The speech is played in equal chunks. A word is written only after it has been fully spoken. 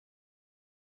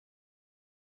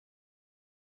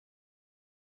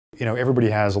You know, everybody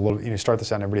has a little, you start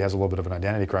this out and everybody has a little bit of an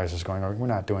identity crisis going on. We're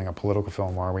not doing a political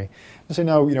film, are we? I say,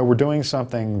 no, you know, we're doing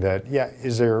something that, yeah,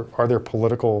 are there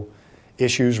political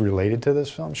issues related to this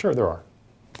film? Sure, there are.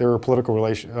 There are political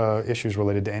issues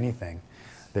related to anything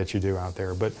that you do out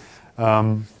there. But,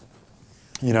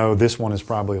 you know, this one is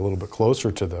probably a little bit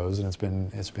closer to those, and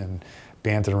it's been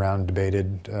bantered around and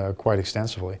debated quite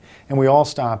extensively. And we all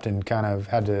stopped and kind of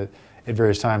had to, at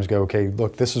various times, go, okay,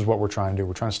 look, this is what we're trying to do.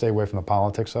 We're trying to stay away from the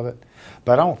politics of it.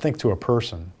 But I don't think to a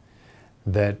person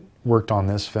that worked on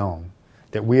this film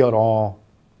that we at all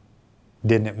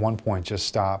didn't at one point just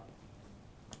stop,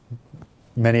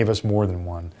 many of us more than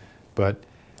one, but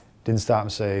didn't stop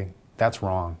and say, that's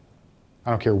wrong.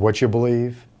 I don't care what you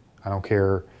believe. I don't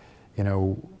care, you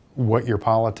know, what your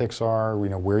politics are, you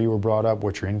know, where you were brought up,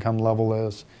 what your income level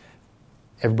is.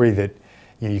 Everybody that,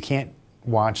 you know, you can't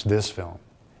watch this film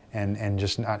and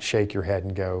just not shake your head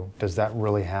and go, does that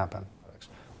really happen?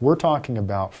 We're talking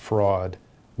about fraud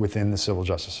within the civil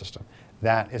justice system.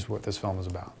 That is what this film is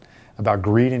about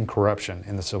greed and corruption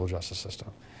in the civil justice system.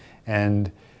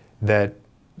 And that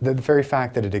the very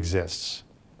fact that it exists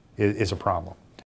is a problem.